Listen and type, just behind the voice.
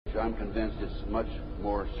I'm convinced it's much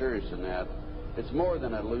more serious than that. It's more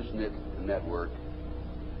than a loose-knit network.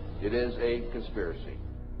 It is a conspiracy.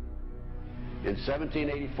 In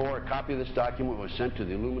 1784, a copy of this document was sent to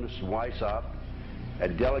the illuminist Weishaupt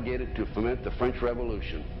and delegated to foment the French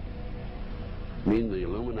Revolution. Mean the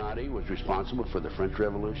Illuminati was responsible for the French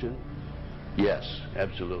Revolution? Yes,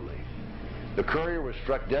 absolutely. The courier was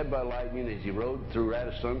struck dead by lightning as he rode through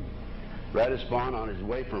Ratisbon on his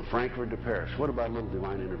way from Frankfurt to Paris. What about a little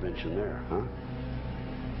divine intervention there, huh?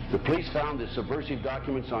 The police found the subversive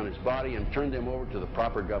documents on his body and turned them over to the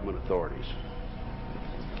proper government authorities.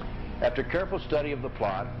 After careful study of the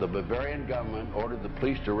plot, the Bavarian government ordered the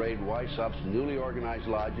police to raid Weishaupt's newly organized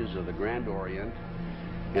lodges of the Grand Orient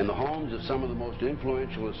and the homes of some of the most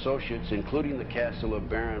influential associates, including the castle of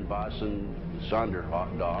Baron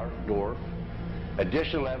Bassen-Sonderdorf.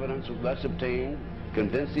 Additional evidence thus obtained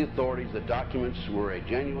convinced the authorities that documents were a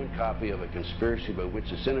genuine copy of a conspiracy by which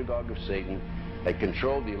the Synagogue of Satan had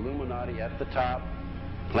controlled the Illuminati at the top,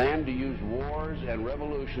 planned to use wars and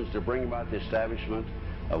revolutions to bring about the establishment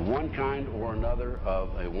of one kind or another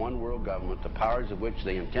of a one-world government, the powers of which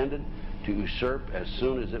they intended to usurp as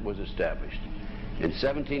soon as it was established. In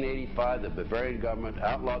 1785, the Bavarian government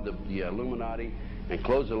outlawed the Illuminati and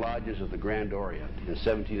closed the lodges of the Grand Orient. In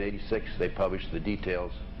 1786, they published the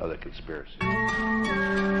details of the conspiracy.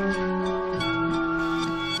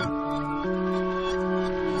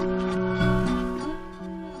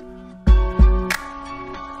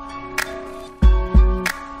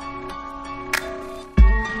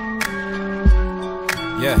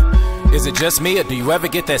 Yeah. Is it just me, or do you ever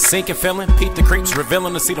get that sinking feeling? Peep the creeps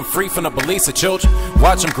revealing to see them free from the beliefs of children.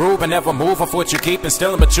 Watch them groove and never move off what you keep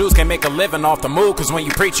instilling, but Jews can't make a living off the move, cause when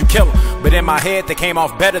you preach you kill them. But in my head they came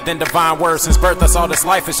off better than divine words. Since birth I saw this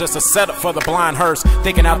life is just a setup for the blind hearse.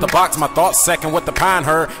 Thinking out the box, my thoughts second with the pine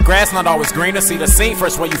herd. Grass not always greener, see the scene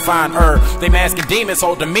first where you find herb. They masking demons,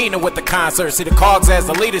 hold demeanor with the concert. See the cogs as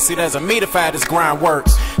the leader, see there's a meatified as grind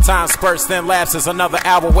works. Time spurts, then lapses, another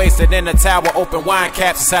hour wasted in the tower. Open wine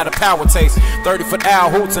caps, it's how the power tastes. 30-foot owl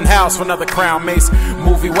hoots and howls for another crown mace.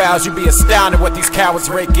 Movie wows, you be astounded what these cowards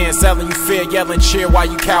rake in. Selling you fear, yelling cheer while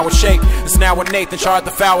you cowards shake. It's now when Nathan charged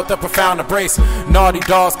the foul with the profound embrace. Naughty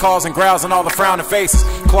dogs, calls and growls and all the frowning faces.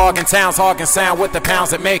 Clogging towns, hogging sound with the pounds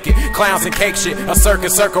that make it. Clowns and cake shit, a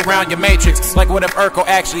circus circle around your matrix. Like what if Urkel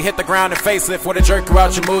actually hit the ground and facelift? Would it jerk you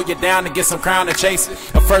out, you move you down and get some crown and chase it.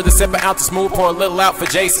 A further sip of ounce of smooth, pour a little out for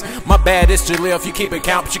Jason. My bad, it's Jaleel, if you keep it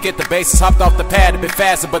count, but you get the basis. Hopped off the pad a bit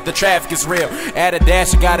faster, but the traffic is real. Add a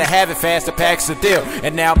dash, you gotta have it fast to package the deal.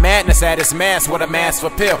 And now madness at its mass with a mask for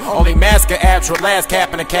pill. Only mask a actual last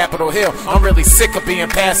cap in the Capitol Hill. I'm really sick of being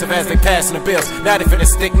passive as they passing the bills. Now they finna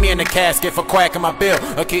stick me in the casket for quacking my bill,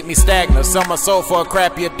 or keep me stagnant, sell my soul for a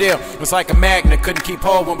crappier deal. It's like a magnet, couldn't keep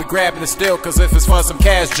hold when we grabbing the steel. Cause if it's for some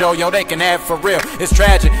cash, Joe, yo, they can have it for real. It's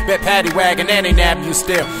tragic, bet paddy wagon and they nabbing you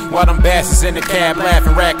still. While them bastards in the cab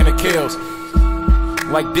laughing, racking the kills.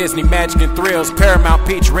 Like Disney magic and thrills. Paramount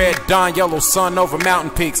peach, red dawn, yellow sun over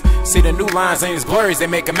mountain peaks. See the new lines ain't as blurry as they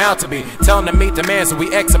make them out to be. Tell them to meet the man so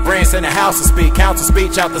we exit brains in the house to speak. Council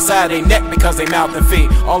speech out the side of they neck because they mouth and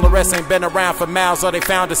feet. All the rest ain't been around for miles or they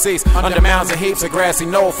found deceased. Under mounds and heaps of grassy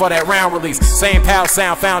knoll for that round release. Same pow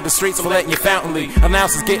sound found the streets for letting your fountain leak.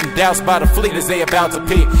 Announcers getting doused by the fleet as they about to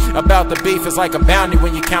peak. About the beef is like a bounty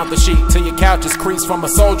when you count the sheep. Till your couch is creased from a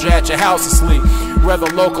soldier at your house asleep. Whether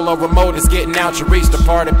local or remote is getting out your reach. The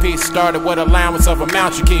part of peace started with allowance of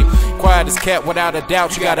amount you keep. Quiet is kept without a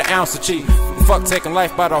doubt, you got an ounce to cheat. Fuck taking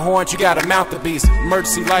life by the horns, you gotta mount the beast.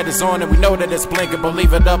 Emergency light is on and we know that it's blinking, but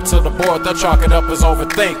leave it up to the board, they'll chalk it up as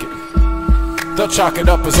overthinking. They'll chalk it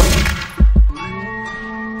up as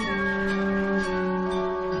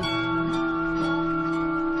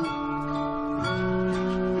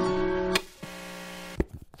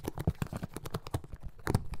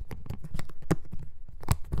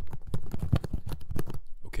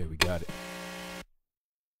okay, we got it.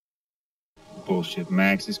 Bullshit,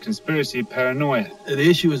 Max. It's conspiracy paranoia. The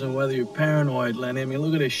issue isn't whether you're paranoid, Lenny. I mean,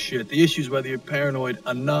 look at this shit. The issue is whether you're paranoid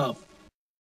enough.